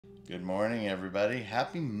Good morning, everybody.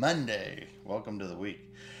 Happy Monday. Welcome to the week.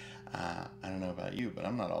 I don't know about you, but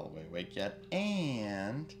I'm not all the way awake yet,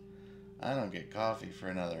 and I don't get coffee for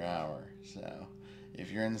another hour. So if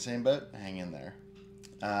you're in the same boat, hang in there.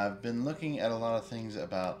 I've been looking at a lot of things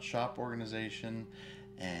about shop organization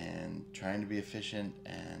and trying to be efficient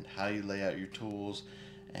and how you lay out your tools.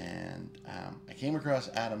 And I came across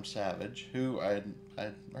Adam Savage, who I'd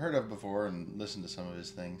heard of before and listened to some of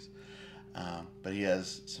his things. But he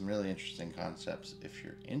has some really interesting concepts. If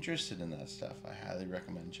you're interested in that stuff, I highly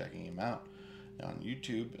recommend checking him out on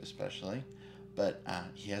YouTube, especially. But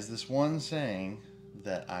he has this one saying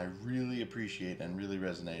that I really appreciate and really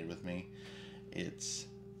resonated with me. It's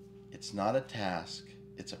not a task;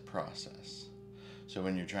 it's a process. So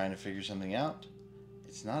when you're trying to figure something out,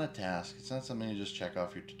 it's not a task. It's not something you just check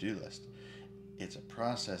off your to-do list. It's a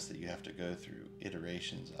process that you have to go through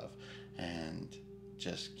iterations of, and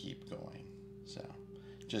just keep going. So,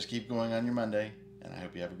 just keep going on your Monday, and I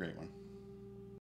hope you have a great one.